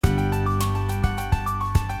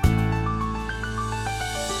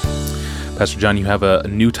Pastor John, you have a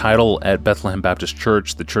new title at Bethlehem Baptist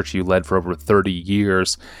Church, the church you led for over 30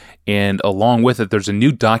 years. And along with it, there's a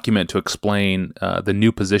new document to explain the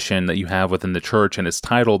new position that you have within the church, and it's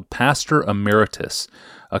titled Pastor Emeritus,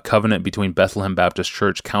 a covenant between Bethlehem Baptist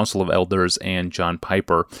Church, Council of Elders, and John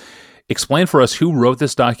Piper. Explain for us who wrote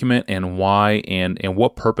this document and why, and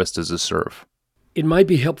what purpose does this serve? It might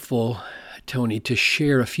be helpful, Tony, to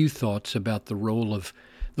share a few thoughts about the role of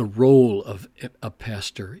a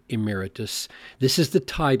pastor emeritus. This is the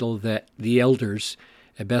title that the elders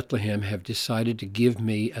at Bethlehem have decided to give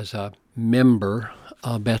me as a member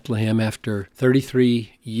of Bethlehem after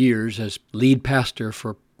 33 years as lead pastor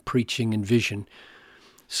for preaching and vision.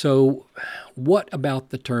 So what about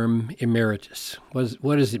the term emeritus?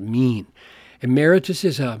 What does it mean? Emeritus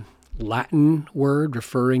is a Latin word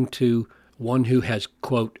referring to one who has,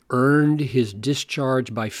 quote, earned his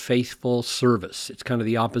discharge by faithful service. It's kind of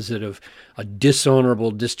the opposite of a dishonorable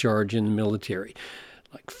discharge in the military.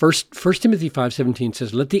 Like First Timothy 5:17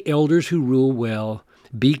 says, "Let the elders who rule well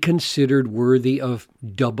be considered worthy of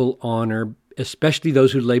double honor, especially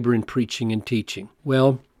those who labor in preaching and teaching."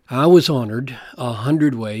 Well, I was honored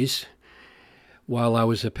 100 ways while I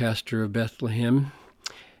was a pastor of Bethlehem.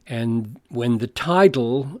 And when the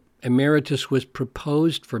title Emeritus was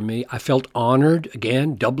proposed for me, I felt honored,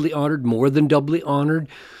 again, doubly honored, more than doubly honored.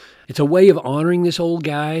 It's a way of honoring this old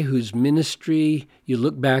guy whose ministry you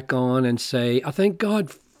look back on and say, I thank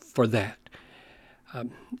God for that.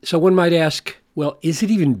 So one might ask, well, is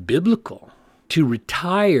it even biblical to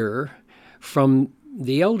retire from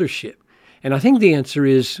the eldership? And I think the answer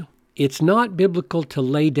is, it's not biblical to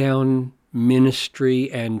lay down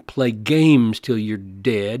ministry and play games till you're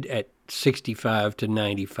dead at 65 to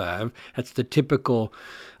 95. That's the typical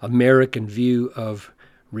American view of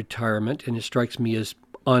retirement, and it strikes me as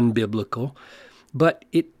unbiblical. But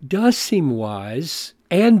it does seem wise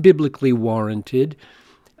and biblically warranted.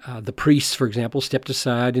 The priests, for example, stepped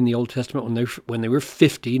aside in the Old Testament when they were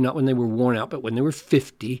 50, not when they were worn out, but when they were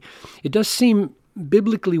 50. It does seem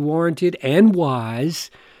biblically warranted and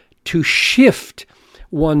wise to shift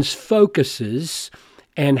one's focuses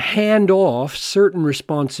and hand off certain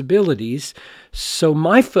responsibilities. So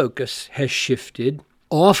my focus has shifted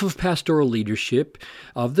off of pastoral leadership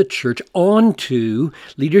of the church onto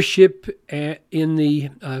leadership in the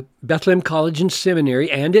Bethlehem College and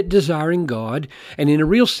Seminary and at Desiring God. And in a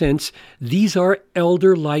real sense, these are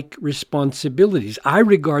elder-like responsibilities. I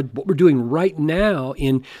regard what we're doing right now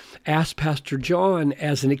in Ask Pastor John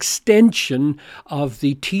as an extension of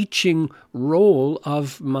the teaching role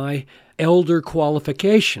of my elder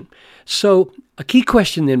qualification. So a key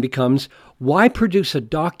question then becomes, why produce a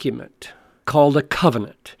document called a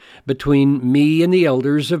covenant between me and the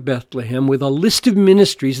elders of Bethlehem with a list of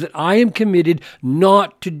ministries that I am committed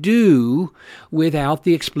not to do without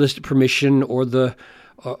the explicit permission or the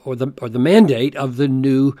mandate of the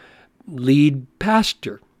new lead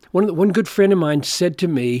pastor? One good friend of mine said to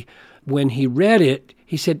me when he read it,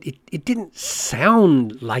 he said, it didn't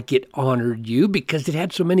sound like it honored you because it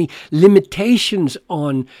had so many limitations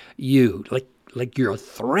on you, like you're a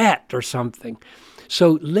threat or something.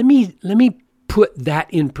 So let me put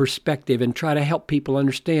that in perspective and try to help people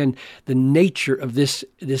understand the nature of this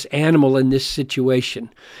animal in this situation.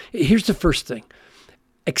 Here's the first thing.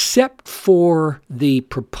 Except for the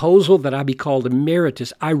proposal that I be called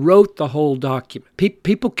emeritus, I wrote the whole document.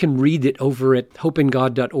 People can read it over at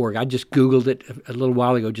hopeingod.org. I just Googled it a little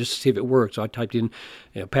while ago just to see if it worked. So I typed in,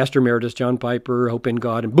 Pastor Emeritus John Piper, Hope in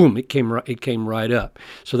God, and boom, it came right up.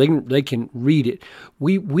 So they can read it.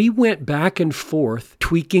 We went back and forth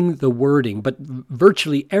tweaking the wording, but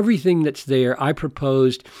virtually everything that's there I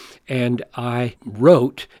proposed and I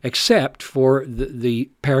wrote, except for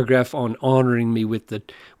the paragraph on honoring me with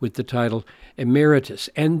the title Emeritus.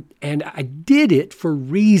 And I did it for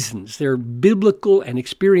reasons. They're biblical and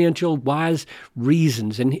experiential, wise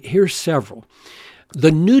reasons. And here's several.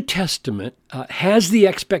 The New Testament has the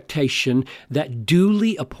expectation that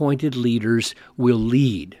duly appointed leaders will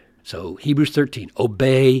lead. So Hebrews 13,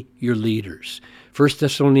 obey your leaders. 1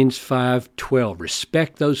 Thessalonians 5:12,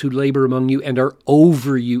 respect those who labor among you and are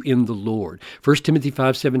over you in the Lord. 1 Timothy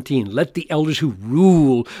 5:17, let the elders who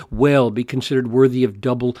rule well be considered worthy of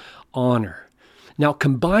double honor. Now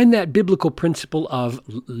combine that biblical principle of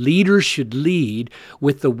leaders should lead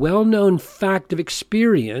with the well-known fact of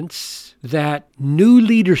experience that new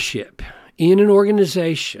leadership in an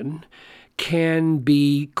organization can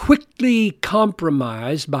be quickly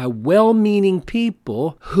compromised by well-meaning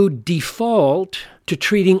people who default to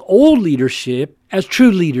treating old leadership as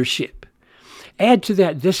true leadership. Add to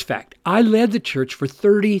that this fact. I led the church for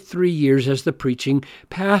 33 years as the preaching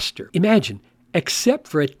pastor. Imagine, except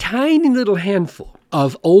for a tiny little handful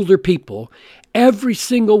of older people, every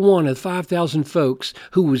single one of the 5,000 folks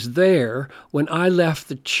who was there when I left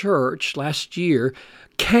the church last year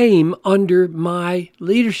came under my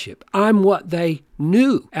leadership. I'm what they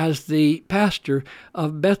knew as the pastor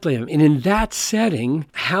of Bethlehem. And in that setting,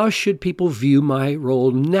 how should people view my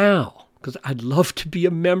role now? Because I'd love to be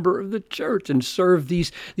a member of the church and serve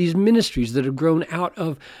these ministries that have grown out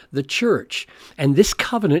of the church. And this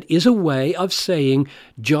covenant is a way of saying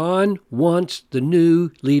John wants the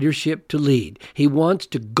new leadership to lead. He wants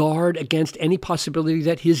to guard against any possibility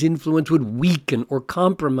that his influence would weaken or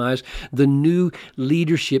compromise the new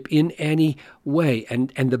leadership in any way.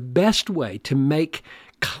 And the best way to make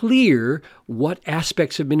clear what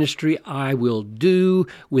aspects of ministry I will do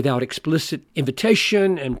without explicit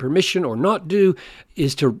invitation and permission or not do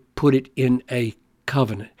is to put it in a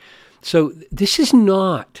covenant. So this is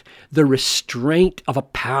not the restraint of a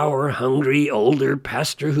power-hungry older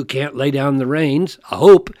pastor who can't lay down the reins, I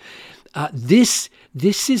hope.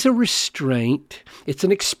 This is a restraint. It's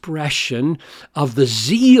an expression of the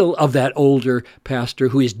zeal of that older pastor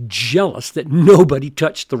who is jealous that nobody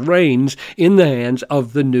touched the reins in the hands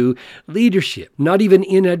of the new leadership, not even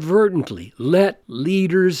inadvertently. Let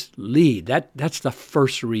leaders lead. That's the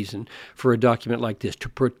first reason for a document like this, to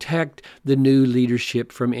protect the new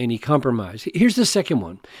leadership from any compromise. Here's the second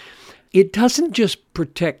one. It doesn't just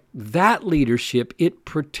protect that leadership, it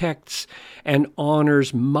protects and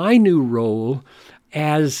honors my new role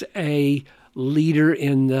as a leader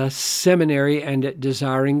in the seminary and at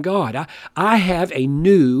Desiring God. I have a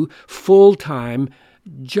new full-time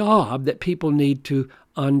job that people need to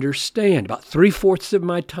understand. About 3/4 of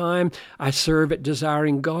my time I serve at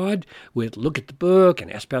Desiring God with Look at the Book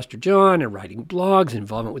and Ask Pastor John and writing blogs,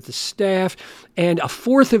 involvement with the staff. And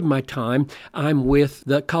 1/4 of my time I'm with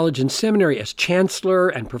the college and seminary as chancellor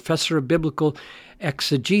and professor of biblical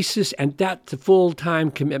exegesis. And that's a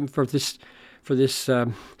full-time commitment for this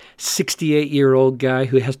 68-year-old guy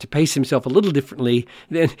who has to pace himself a little differently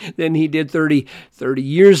than he did 30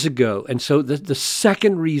 years ago. And so the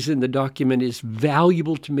second reason the document is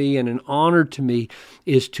valuable to me and an honor to me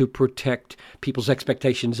is to protect people's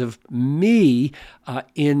expectations of me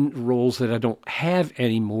in roles that I don't have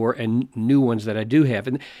anymore and new ones that I do have.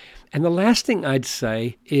 And the last thing I'd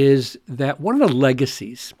say is that one of the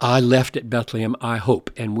legacies I left at Bethlehem, I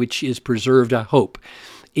hope, and which is preserved, I hope,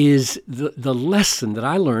 is the lesson that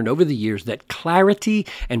I learned over the years that clarity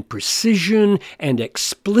and precision and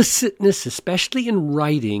explicitness, especially in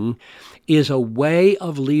writing, is a way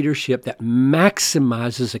of leadership that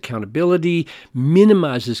maximizes accountability,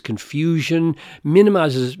 minimizes confusion,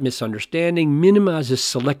 minimizes misunderstanding, minimizes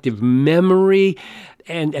selective memory.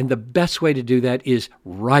 And the best way to do that is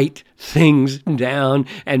write things down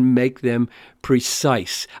and make them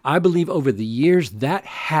precise. I believe over the years that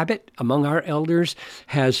habit among our elders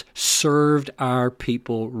has served our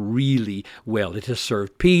people really well. It has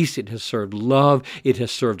served peace, it has served love, it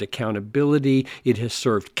has served accountability, it has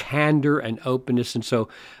served candor and openness. And so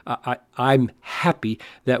I'm happy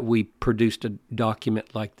that we produced a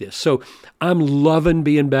document like this. So I'm loving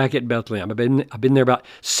being back at Bethlehem. I've been there about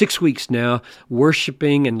 6 weeks now,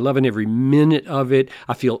 worshiping and loving every minute of it.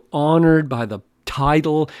 I feel honored by the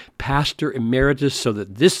title Pastor Emeritus, so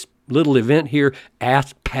that this little event here,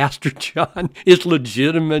 Ask Pastor John, is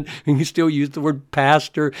legitimate. And you still use the word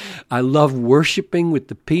pastor. I love worshiping with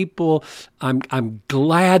the people. I'm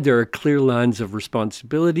glad there are clear lines of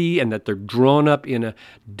responsibility and that they're drawn up in a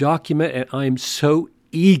document. And I'm so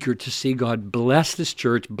eager to see God bless this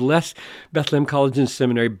church, bless Bethlehem College and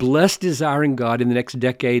Seminary, bless Desiring God in the next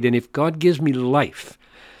decade. And if God gives me life,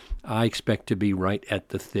 I expect to be right at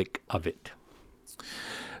the thick of it.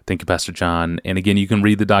 Thank you, Pastor John. And again, you can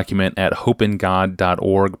read the document at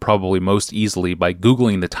hopeingod.org, probably most easily by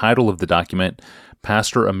Googling the title of the document,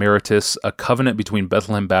 Pastor Emeritus, A Covenant Between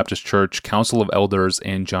Bethlehem Baptist Church, Council of Elders,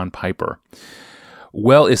 and John Piper.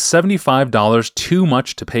 Well, is $75 too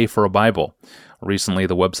much to pay for a Bible? Recently,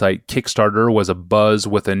 the website Kickstarter was abuzz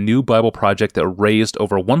with a new Bible project that raised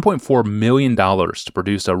over $1.4 million to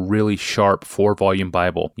produce a really sharp 4-volume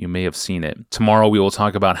Bible. You may have seen it. Tomorrow, we will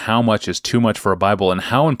talk about how much is too much for a Bible and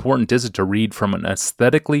how important is it to read from an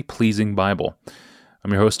aesthetically pleasing Bible.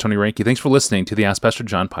 I'm your host, Tony Reinke. Thanks for listening to the Ask Pastor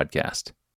John podcast.